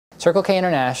Circle K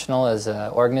International is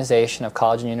an organization of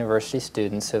college and university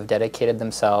students who have dedicated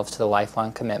themselves to the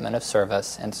lifelong commitment of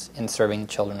service and in serving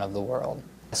children of the world.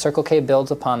 Circle K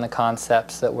builds upon the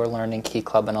concepts that were learned in Key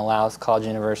Club and allows college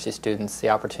and university students the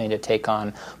opportunity to take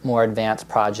on more advanced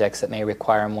projects that may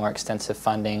require more extensive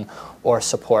funding or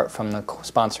support from the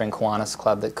sponsoring Kiwanis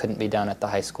Club that couldn't be done at the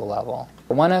high school level.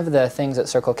 One of the things that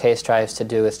Circle K strives to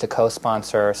do is to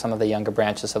co-sponsor some of the younger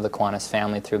branches of the Kiwanis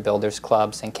family through Builders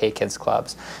Clubs and K-Kids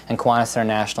Clubs. And Kiwanis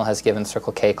International has given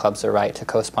Circle K Clubs the right to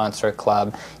co-sponsor a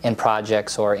club in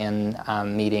projects or in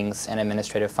meetings and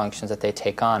administrative functions that they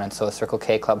take on. And so a Circle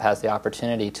K Club has the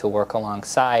opportunity to work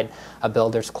alongside a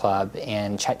Builders Club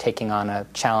in taking on a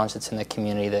challenge that's in the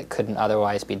community that couldn't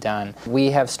otherwise be done.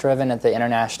 We have striven at the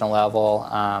international level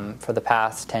for the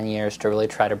past 10 years to really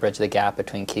try to bridge the gap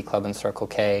between Key Club and Circle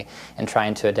K and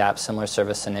trying to adapt similar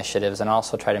service initiatives and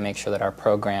also try to make sure that our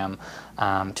program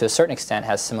to a certain extent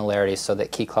has similarities so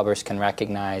that Key Clubbers can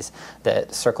recognize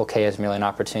that Circle K is merely an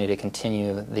opportunity to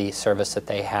continue the service that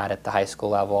they had at the high school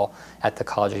level at the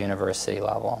college or university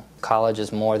level. College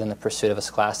is more than the pursuit of a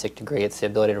scholastic degree. It's the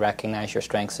ability to recognize your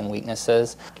strengths and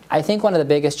weaknesses. I think one of the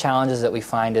biggest challenges that we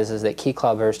find is that Key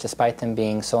Clubbers, despite them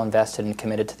being so invested and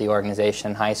committed to the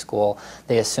organization in high school,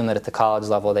 they assume that at the college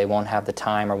level they won't have the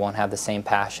time or won't have the same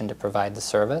passion to provide the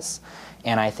service.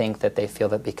 And I think that they feel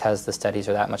that because the studies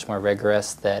are that much more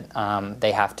rigorous that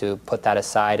they have to put that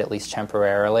aside, at least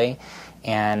temporarily.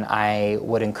 And I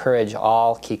would encourage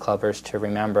all Key Clubbers to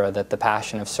remember that the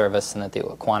passion of service and that the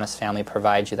Kiwanis family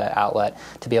provides you that outlet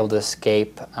to be able to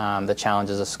escape the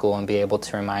challenges of school and be able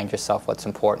to remind yourself what's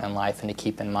important in life and to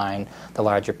keep in mind the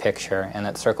larger picture, and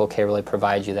that Circle K really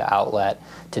provides you the outlet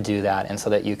to do that, and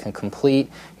so that you can complete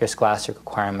your scholastic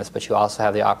requirements, but you also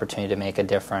have the opportunity to make a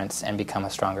difference and become a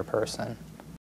stronger person.